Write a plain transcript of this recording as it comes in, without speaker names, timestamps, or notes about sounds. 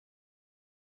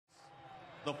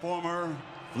the former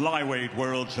flyweight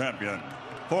world champion,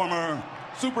 former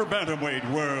super bantamweight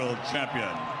world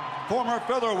champion, former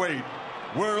featherweight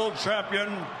world champion,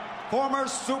 former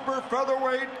super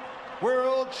featherweight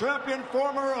world champion,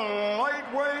 former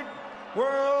lightweight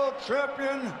world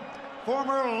champion,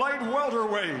 former light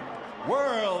welterweight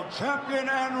world champion,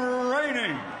 and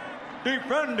reigning,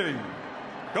 defending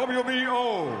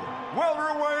WBO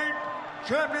welterweight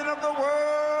champion of the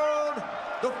world,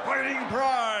 the fighting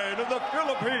pride of the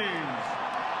Philippines,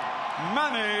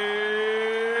 Manny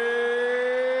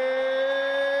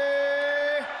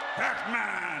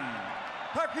PACMAN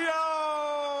Pacquiao.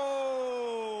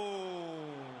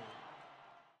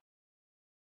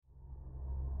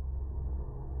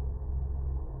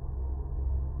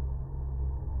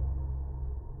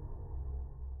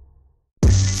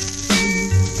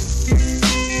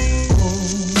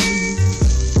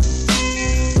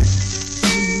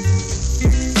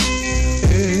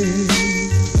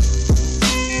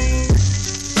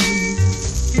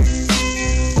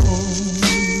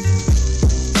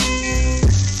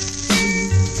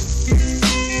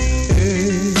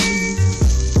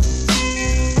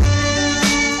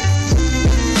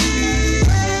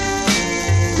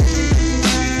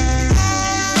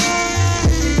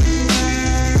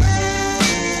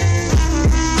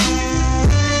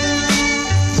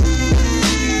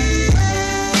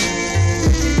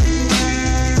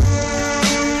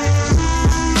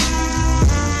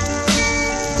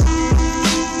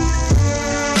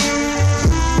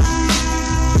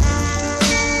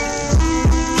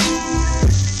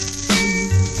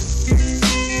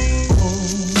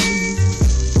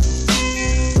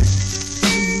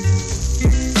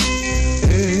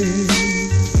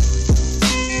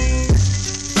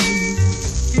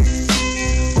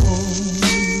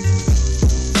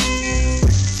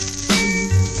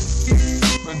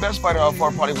 The best fighter of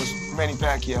our party was Manny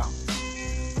Pacquiao,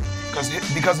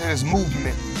 because of his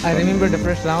movement. I remember the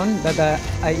first round that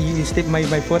you stepped my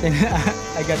foot and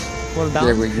I got fall down.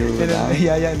 Yeah, when you were down.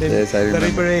 Yeah. Then yes, I remember.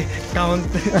 The referee count.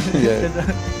 Yeah.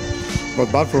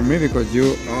 But bad for me because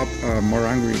you are more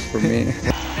angry for me. Again,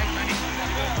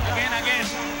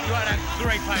 you are a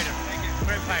great fighter.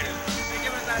 Great fighter.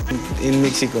 In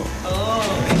Mexico.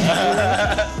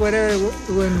 When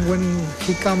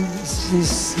he comes,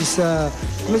 he's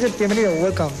bienvenido,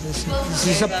 welcome.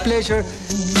 It's a pleasure.